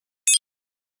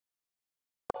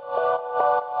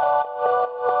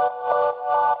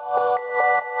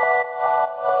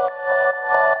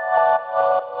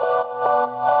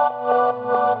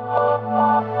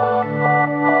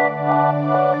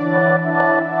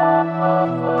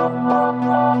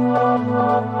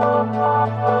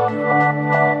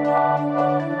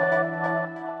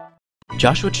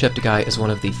Joshua Cheptegei is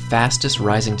one of the fastest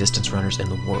rising distance runners in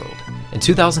the world. In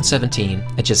 2017,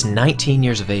 at just 19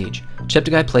 years of age,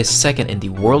 Cheptegei placed second in the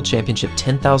World Championship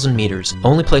 10,000 meters,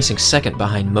 only placing second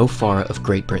behind Farah of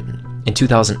Great Britain. In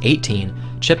 2018,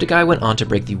 Cheptegei went on to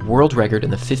break the world record in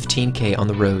the 15K on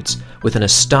the roads with an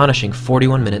astonishing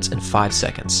 41 minutes and 5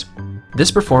 seconds.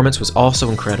 This performance was also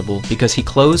incredible because he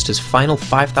closed his final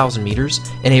 5,000 meters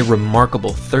in a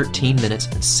remarkable 13 minutes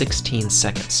and 16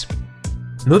 seconds.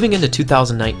 Moving into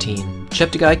 2019,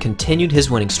 Cheptegei continued his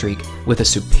winning streak with a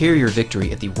superior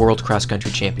victory at the World Cross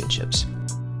Country Championships.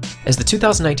 As the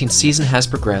 2019 season has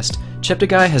progressed,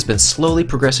 Cheptegei has been slowly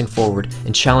progressing forward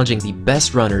and challenging the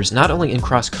best runners not only in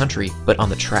cross country, but on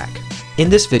the track. In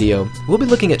this video, we'll be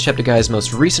looking at Cheptegei's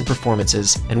most recent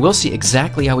performances, and we'll see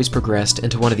exactly how he's progressed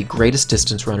into one of the greatest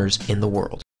distance runners in the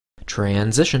world.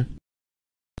 Transition.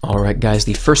 Alright guys,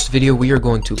 the first video we are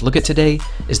going to look at today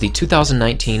is the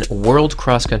 2019 World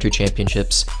Cross Country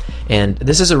Championships, and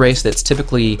this is a race that's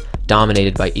typically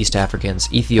dominated by East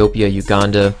Africans, Ethiopia,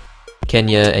 Uganda,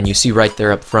 Kenya, and you see right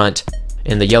there up front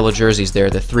in the yellow jerseys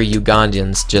there, the three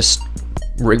Ugandans just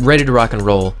ready to rock and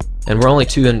roll. And we're only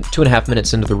two and a half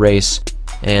minutes into the race,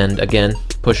 and again,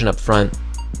 pushing up front.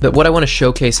 But what I want to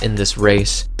showcase in this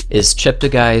race is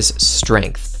Cheptegei's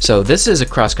strength. So this is a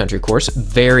cross-country course,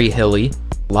 very hilly,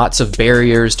 lots of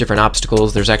barriers, different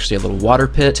obstacles. There's actually a little water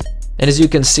pit. And as you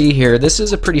can see here, this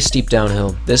is a pretty steep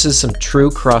downhill. This is some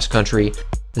true cross-country.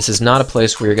 This is not a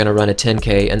place where you're going to run a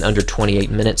 10K in under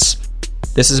 28 minutes.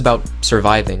 This is about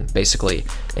surviving, basically,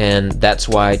 and that's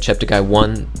why Cheptegei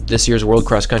won this year's World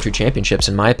Cross Country Championships,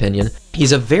 in my opinion.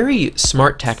 He's a very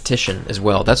smart tactician as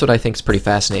well. That's what I think is pretty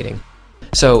fascinating.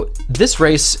 So this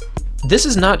race, this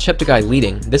is not Cheptegei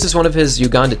leading. This is one of his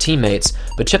Uganda teammates,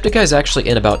 but Cheptegei is actually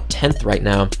in about 10th right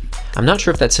now. I'm not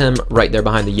sure if that's him right there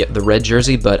behind the red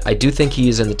jersey, but I do think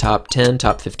he's in the top 10,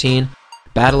 top 15,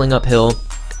 battling uphill.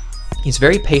 He's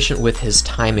very patient with his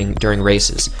timing during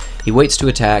races. He waits to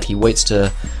attack, he waits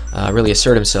to really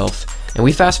assert himself. And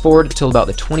we fast forward till about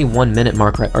the 21-minute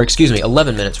mark, or excuse me,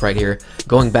 11 minutes right here,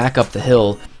 going back up the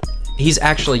hill. He's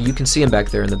actually, you can see him back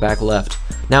there in the back left.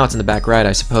 Now it's in the back right,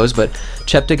 I suppose, but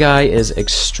Cheptegei is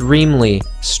extremely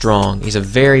strong. He's a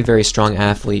very, very strong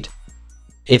athlete.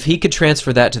 If he could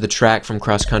transfer that to the track from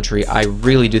cross country, I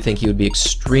really do think he would be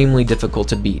extremely difficult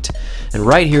to beat. And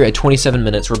right here at 27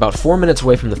 minutes, we're about 4 minutes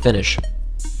away from the finish.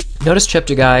 Notice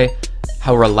Cheptegei,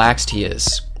 how relaxed he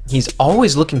is. He's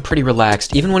always looking pretty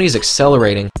relaxed, even when he's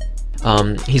accelerating.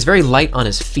 He's very light on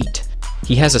his feet.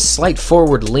 He has a slight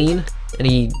forward lean, and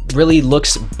he really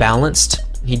looks balanced.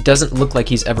 He doesn't look like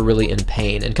he's ever really in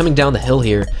pain. And coming down the hill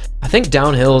here, I think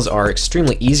downhills are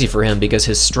extremely easy for him because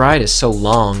his stride is so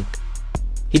long.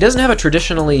 He doesn't have a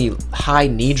traditionally high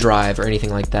knee drive or anything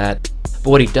like that,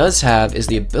 but what he does have is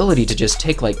the ability to just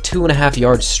take like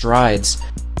 2.5-yard strides.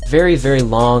 Very, very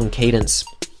long cadence,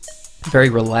 very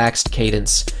relaxed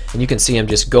cadence, and you can see him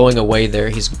just going away there.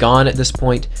 He's gone at this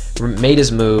point, made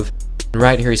his move, and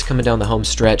right here he's coming down the home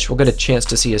stretch. We'll get a chance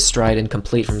to see his stride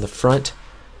incomplete from the front.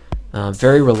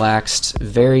 Very relaxed,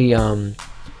 very, I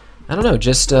don't know,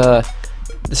 just there's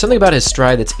something about his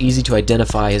stride that's easy to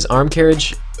identify. His arm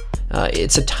carriage,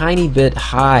 it's a tiny bit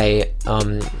high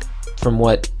from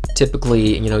what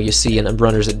typically you see in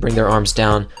runners that bring their arms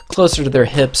down closer to their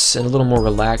hips and a little more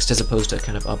relaxed as opposed to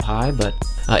kind of up high, but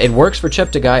it works for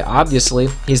Cheptegei. Obviously,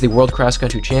 he's the World Cross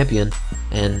Country Champion,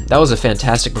 and that was a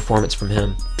fantastic performance from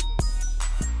him.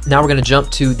 Now we're going to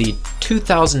jump to the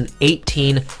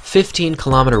 2018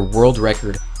 15-kilometer world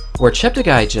record, where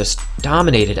Cheptegei just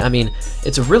dominated. I mean,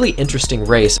 it's a really interesting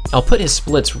race. I'll put his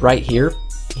splits right here.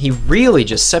 He really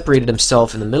just separated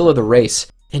himself in the middle of the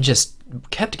race and just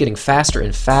kept getting faster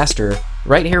and faster.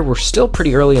 Right here, we're still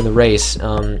pretty early in the race,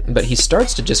 but he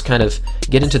starts to just kind of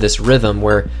get into this rhythm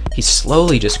where he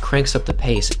slowly just cranks up the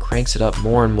pace and cranks it up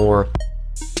more and more.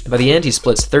 And by the end, he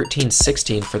splits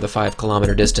 13:16 for the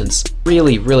 5-kilometer distance.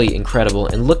 Really, really incredible.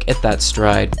 And look at that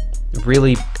stride.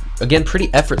 Really, again,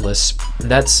 pretty effortless.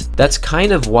 That's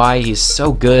kind of why he's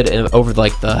so good over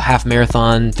like the half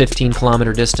marathon,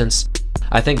 15-kilometer distance.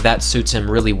 I think that suits him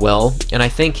really well, and I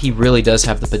think he really does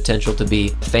have the potential to be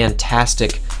a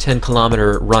fantastic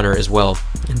 10-kilometer runner as well.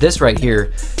 And this right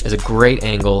here is a great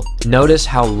angle. Notice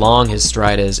how long his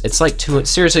stride is. It's like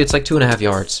seriously, it's like 2.5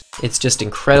 yards. It's just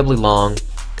incredibly long.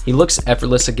 He looks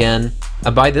effortless again.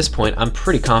 By this point, I'm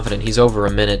pretty confident he's over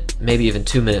a minute, maybe even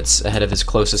 2 minutes ahead of his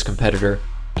closest competitor.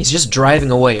 He's just driving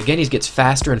away. Again, he gets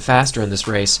faster and faster in this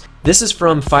race. This is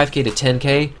from 5K to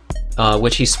 10K,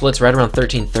 which he splits right around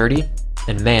 13:30.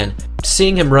 And man,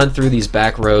 seeing him run through these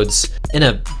back roads in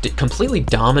a completely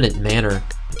dominant manner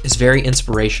is very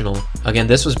inspirational. Again,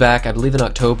 this was back, I believe, in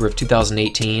October of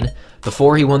 2018,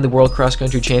 before he won the World Cross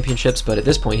Country Championships, but at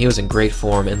this point he was in great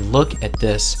form, and look at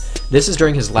this. This is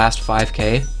during his last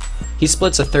 5K. He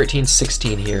splits a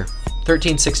 13:16 here.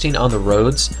 13:16 on the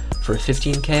roads for a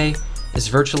 15K is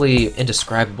virtually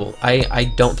indescribable.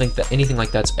 I don't think that anything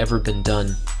like that's ever been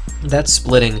done. That's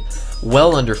splitting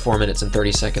well under 4 minutes and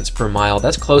 30 seconds per mile.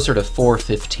 That's closer to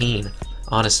 4:15,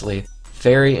 honestly.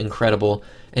 Very incredible,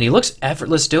 and he looks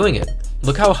effortless doing it.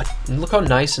 Look how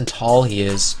nice and tall he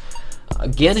is.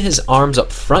 Again, his arms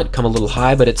up front come a little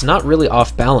high, but it's not really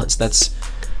off balance. That's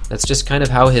just kind of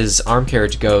how his arm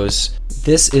carriage goes.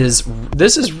 This is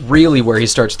really where he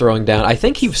starts throwing down. I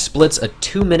think he splits a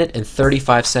 2 minute and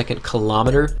 35 second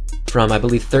kilometer from, I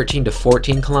believe, 13 to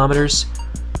 14 kilometers.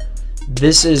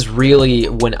 This is really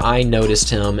when I noticed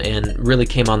him and really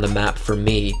came on the map for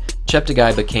me.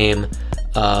 Cheptegei became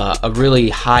a really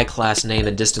high-class name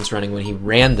in distance running when he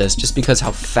ran this, just because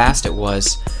how fast it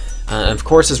was. Of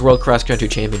course, his World Cross Country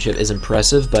Championship is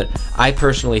impressive, but I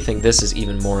personally think this is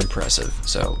even more impressive.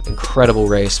 So, incredible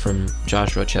race from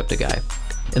Joshua Cheptegei.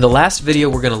 And the last video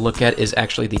we're going to look at is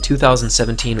actually the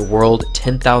 2017 World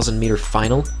 10,000 meter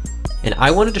final. And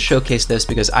I wanted to showcase this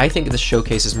because I think this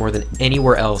showcases more than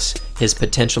anywhere else his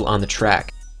potential on the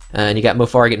track. And you got Mo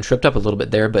Farah getting tripped up a little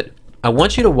bit there, but I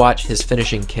want you to watch his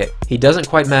finishing kick. He doesn't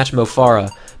quite match Mo Farah,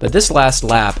 but this last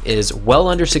lap is well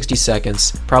under 60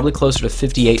 seconds, probably closer to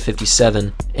 58,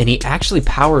 57, and he actually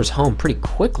powers home pretty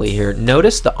quickly here.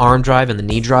 Notice the arm drive and the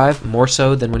knee drive, more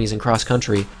so than when he's in cross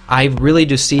country. I really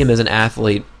do see him as an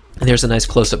athlete, and there's a nice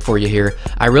close-up for you here.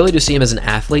 I really do see him as an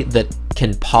athlete that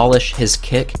can polish his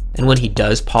kick, and when he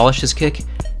does polish his kick,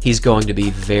 he's going to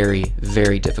be very,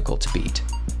 very difficult to beat.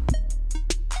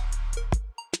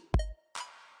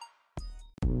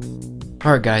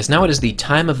 Alright guys, now it is the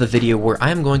time of the video where I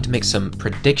am going to make some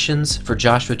predictions for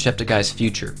Joshua Cheptegei's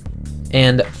future.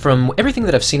 And from everything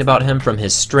that I've seen about him, from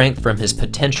his strength, from his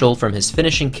potential, from his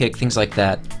finishing kick, things like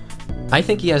that, I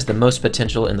think he has the most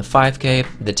potential in the 5K,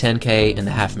 the 10K, and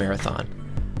the half marathon.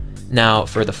 Now,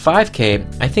 for the 5K,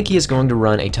 I think he is going to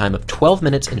run a time of 12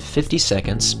 minutes and 50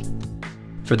 seconds.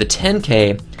 For the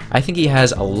 10K, I think he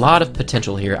has a lot of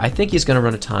potential here. I think he's going to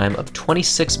run a time of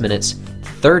 26 minutes,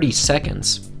 30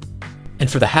 seconds. And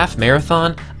for the half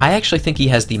marathon, I actually think he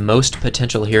has the most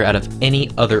potential here out of any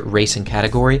other racing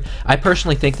category. I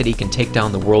personally think that he can take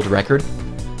down the world record.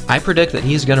 I predict that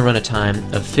he's going to run a time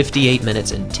of 58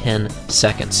 minutes and 10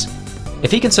 seconds.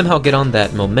 If he can somehow get on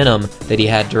that momentum that he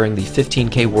had during the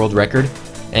 15K world record,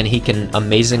 and he can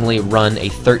amazingly run a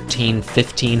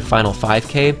 13:15 final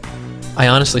 5K, I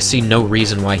honestly see no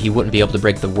reason why he wouldn't be able to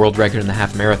break the world record in the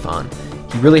half marathon.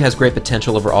 He really has great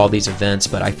potential over all these events,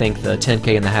 but I think the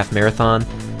 10K and the half marathon,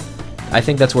 I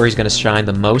think that's where he's going to shine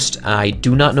the most. I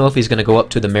do not know if he's going to go up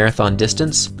to the marathon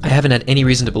distance. I haven't had any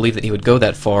reason to believe that he would go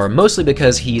that far, mostly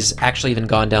because he's actually even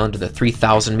gone down to the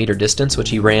 3,000 meter distance, which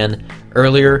he ran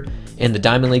earlier in the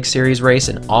Diamond League Series race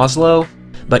in Oslo.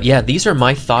 But yeah, these are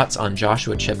my thoughts on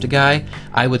Joshua Cheptegei.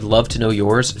 I would love to know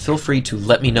yours. Feel free to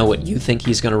let me know what you think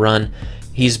he's going to run.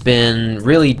 He's been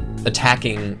really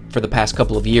attacking for the past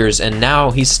couple of years, and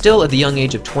now he's still at the young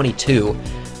age of 22.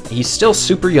 He's still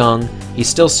super young, he's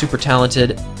still super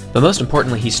talented, but most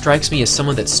importantly, he strikes me as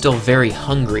someone that's still very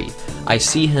hungry. I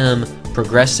see him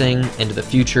progressing into the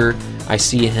future. I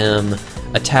see him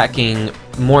attacking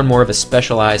more and more of a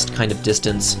specialized kind of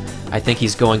distance. I think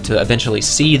he's going to eventually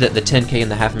see that the 10K and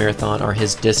the half marathon are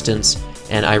his distance,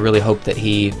 and I really hope that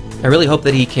he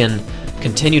can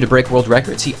continue to break world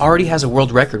records. He already has a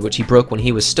world record, which he broke when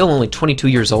he was still only 22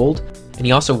 years old, and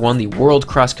he also won the World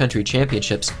Cross Country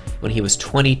Championships when he was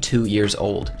 22 years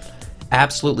old.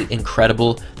 Absolutely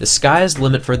incredible. The sky is the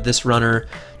limit for this runner,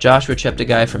 Joshua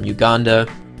Cheptegei from Uganda.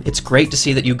 It's great to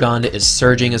see that Uganda is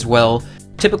surging as well.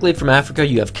 Typically from Africa,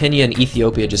 you have Kenya and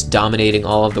Ethiopia just dominating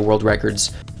all of the world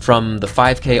records from the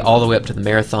 5K all the way up to the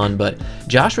marathon, but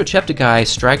Joshua Cheptegei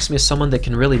strikes me as someone that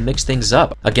can really mix things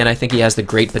up. Again, I think he has the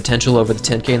great potential over the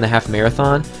 10K and the half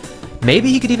marathon. Maybe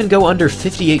he could even go under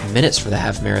 58 minutes for the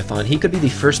half marathon. He could be the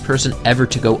first person ever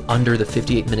to go under the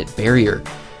 58-minute barrier.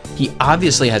 He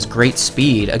obviously has great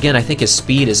speed. Again, I think his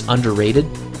speed is underrated.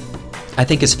 I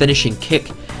think his finishing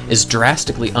kick is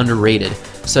drastically underrated.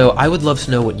 So I would love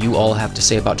to know what you all have to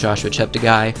say about Joshua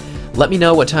Cheptegei. Let me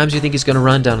know what times you think he's going to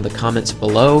run down in the comments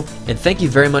below. And thank you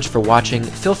very much for watching.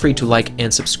 Feel free to like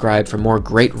and subscribe for more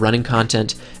great running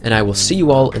content, and I will see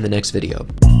you all in the next video.